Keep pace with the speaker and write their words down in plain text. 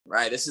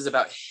right? This is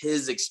about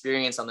his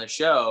experience on the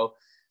show.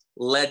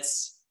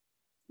 Let's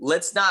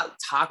not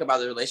talk about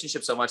the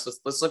relationship so much.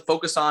 Let's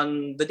focus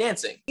on the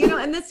dancing. You know,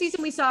 and this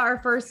season we saw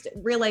our first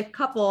real life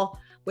couple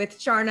with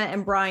Sharna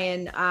and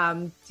Brian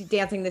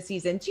dancing this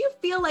season. Do you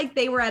feel like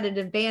they were at an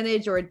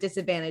advantage or a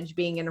disadvantage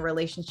being in a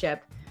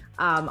relationship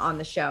on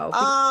the show?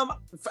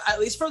 At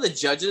least from the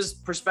judges'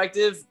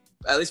 perspective,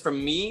 at least for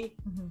me,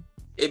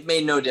 it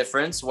made no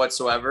difference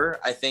whatsoever.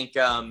 I think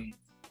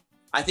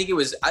it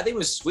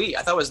was sweet.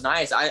 I thought it was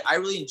nice. I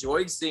really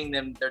enjoyed seeing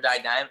their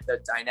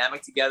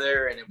dynamic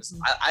together, and it was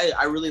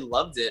I really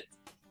loved it.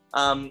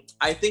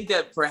 I think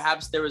that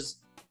perhaps there was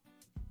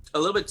a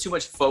little bit too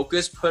much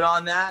focus put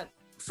on that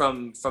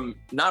from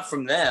not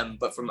from them,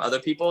 but from other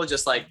people.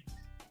 Just like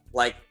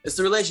it's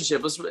the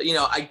relationship. You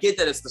know, I get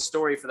that it's the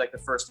story for like the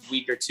first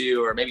week or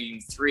two, or maybe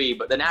even 3,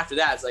 but then after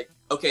that, it's like,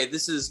 okay,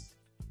 this is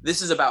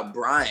about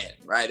Brian,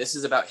 right? This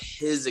is about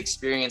his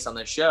experience on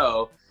the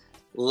show.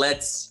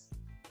 Let's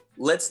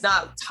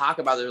not talk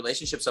about the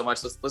relationship so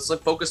much. Let's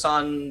focus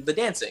on the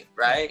dancing,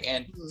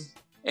 right?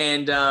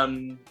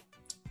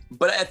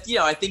 But I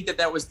think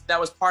that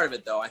was part of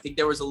it, though. I think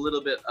there was a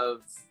little bit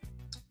of,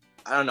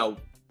 I don't know.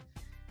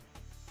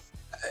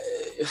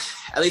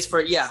 At least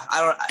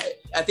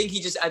I think he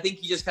just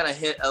kind of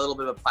hit a little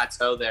bit of a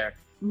plateau there.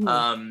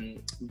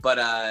 But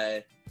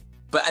I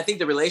think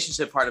the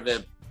relationship part of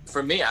it,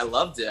 for me, I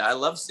loved it. I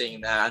loved seeing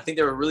that. I think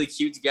they were really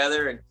cute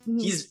together. And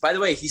by the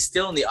way, he's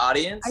still in the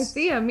audience. I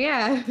see him,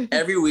 yeah.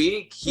 Every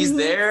week he's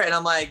there, and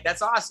I'm like,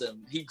 that's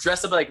awesome. He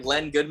dressed up like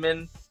Len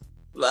Goodman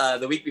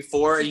the week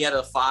before, and he had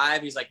a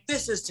 5. He's like,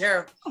 this is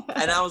terrible.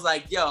 And I was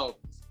like, yo,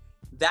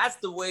 that's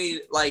the way.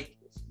 Like,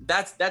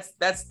 that's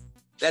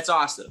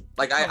awesome.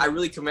 Like, I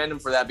really commend him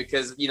for that,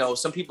 because, you know,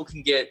 some people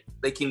can get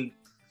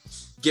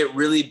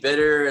really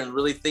bitter and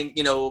really think,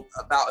 you know,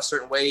 about a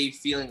certain way,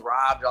 feeling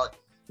robbed.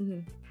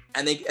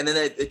 And then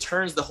it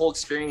turns the whole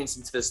experience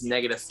into this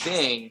negative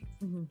thing,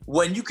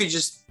 when you could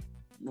just,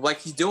 like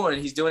he's doing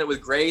it with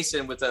grace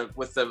and with a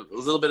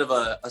little bit of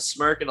a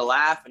smirk and a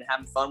laugh and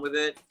having fun with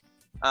it.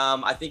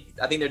 I think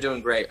they're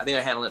doing great. I think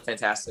they're handling it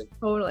fantastic.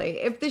 Totally.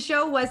 If the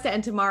show was to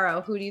end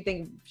tomorrow, who do you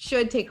think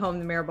should take home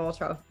the Mirror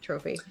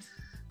trophy?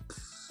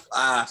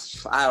 I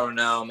don't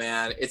know,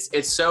 man.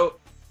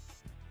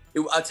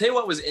 I'll tell you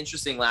what was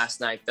interesting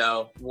last night,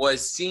 though,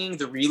 was seeing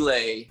the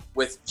relay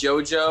with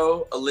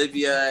JoJo,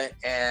 Olivia,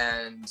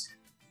 and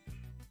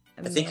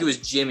I think it was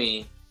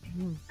Jimmy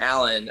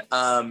Allen.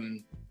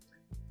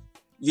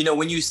 You know,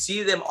 when you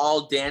see them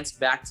all dance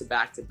back to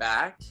back to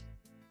back,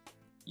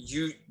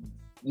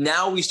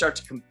 now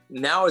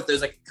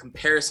there's like a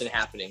comparison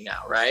happening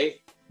now,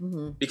 right?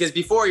 Because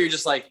before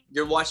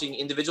you're watching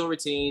individual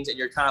routines and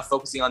you're kind of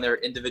focusing on their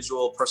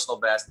individual personal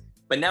best.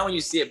 But now when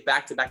you see it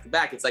back to back to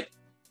back, it's like,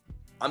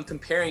 I'm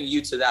comparing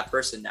you to that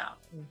person now.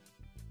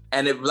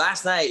 And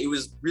last night, it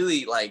was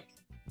really like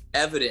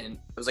evident.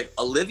 It was like,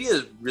 Olivia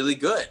is really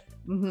good.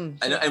 And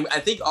I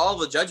think all of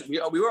the judges, we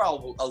were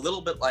all a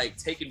little bit like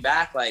taken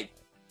back, like,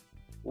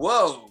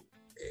 whoa,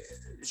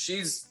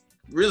 she's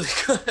really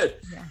good.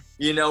 Yeah.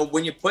 You know,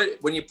 when you put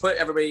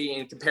everybody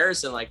in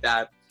comparison like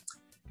that.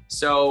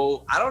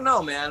 So I don't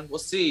know, man. We'll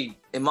see.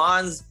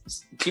 Iman's,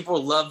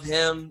 people love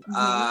him.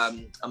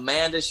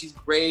 Amanda, she's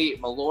great.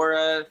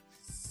 Melora,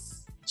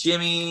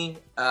 Jimmy,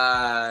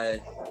 man,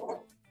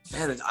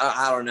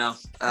 I don't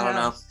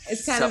know.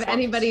 It's kind of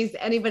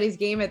anybody's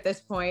game at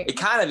this point. It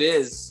kind of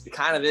is.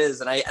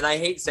 And I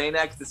hate saying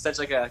that because it's such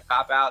like a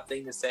cop-out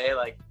thing to say,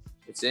 like,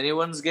 it's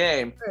anyone's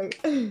game. Right.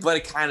 But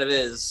it kind of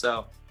is,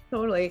 so.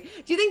 Totally.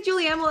 Do you think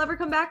Julianne will ever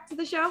come back to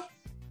the show?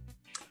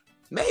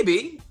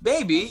 Maybe.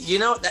 You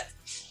know,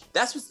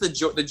 that's what's the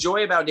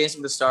joy about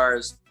Dancing with the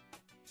Stars,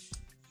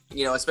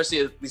 you know, especially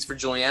at least for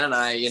Julianne and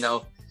I, you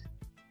know,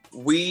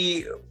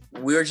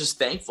 we're just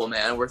thankful,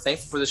 man. We're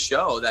thankful for the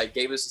show that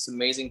gave us this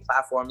amazing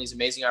platform, these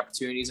amazing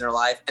opportunities in our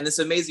life, and this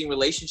amazing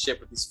relationship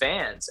with these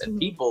fans and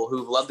people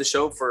who've loved the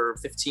show for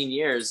 15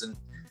 years. And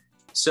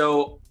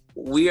so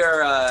we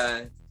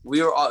have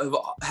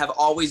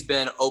always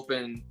been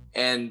open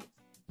and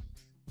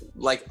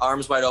like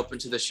arms wide open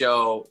to the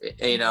show,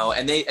 you know,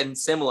 and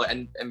similar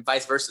and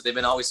vice versa. They've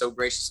been always so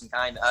gracious and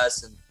kind to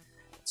us. And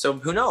so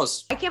who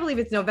knows? I can't believe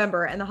it's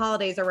November and the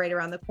holidays are right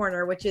around the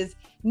corner, which is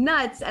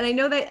nuts. And I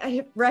know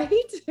that, right?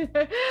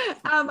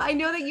 I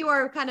know that you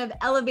are kind of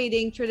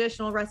elevating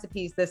traditional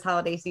recipes this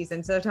holiday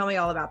season. So tell me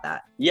all about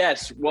that.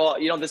 Yes.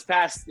 Well, you know, this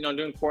past, you know,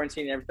 during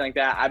quarantine and everything like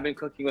that, I've been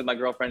cooking with my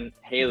girlfriend,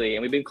 Haley,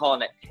 and we've been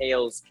calling it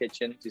Hale's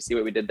Kitchen. Do you see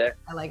what we did there?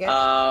 I like it.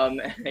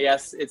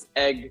 Yes, it's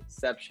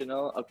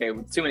exceptional. Okay.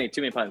 Too many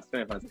puns.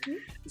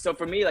 So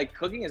for me, like,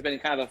 cooking has been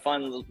kind of a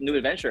fun new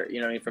adventure, you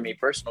know, for me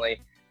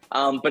personally.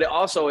 But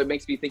it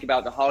makes me think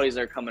about the holidays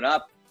that are coming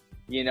up,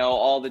 you know,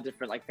 all the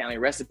different like family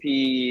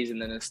recipes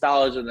and the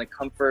nostalgia and the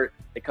comfort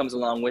that comes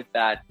along with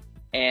that.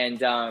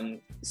 And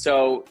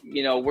so,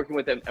 you know, working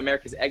with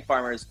America's egg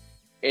farmers,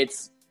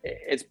 it's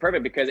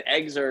perfect because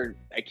eggs are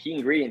a key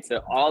ingredient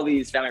to all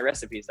these family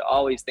recipes, to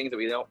all these things that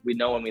we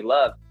know and we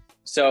love.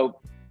 So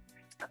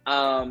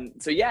kind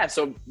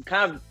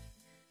of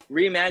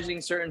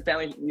reimagining certain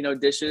family,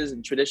 dishes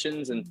and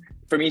traditions. And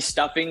for me,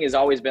 stuffing has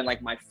always been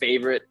like my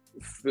favorite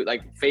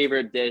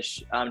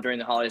dish during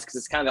the holidays, because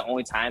it's kind of the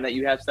only time that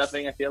you have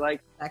stuffing, I feel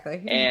like.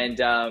 Exactly.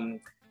 And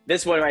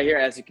this one right here,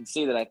 as you can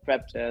see that I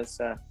prepped,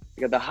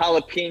 we got the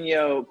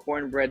jalapeno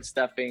cornbread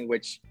stuffing,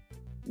 which,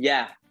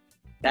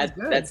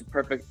 that's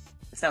perfect.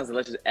 It sounds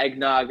delicious.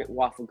 Eggnog,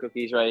 waffle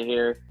cookies right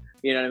here.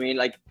 You know what I mean?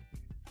 Like,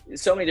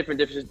 so many different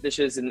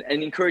dishes, and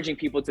encouraging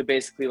people to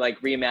basically like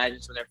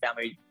reimagine some of their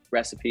family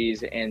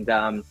recipes. And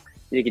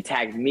you can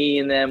tag me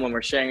in them when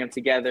we're sharing them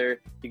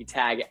together. You can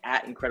tag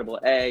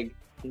 @IncredibleEgg.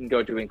 You can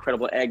go to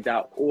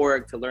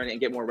incredibleegg.org to learn and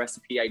get more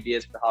recipe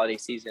ideas for the holiday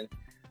season.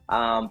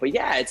 But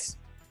yeah, it's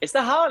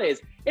the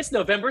holidays. It's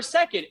November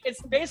 2nd.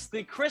 It's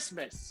basically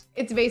Christmas.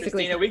 It's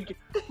basically Christina,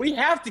 we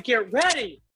have to get ready.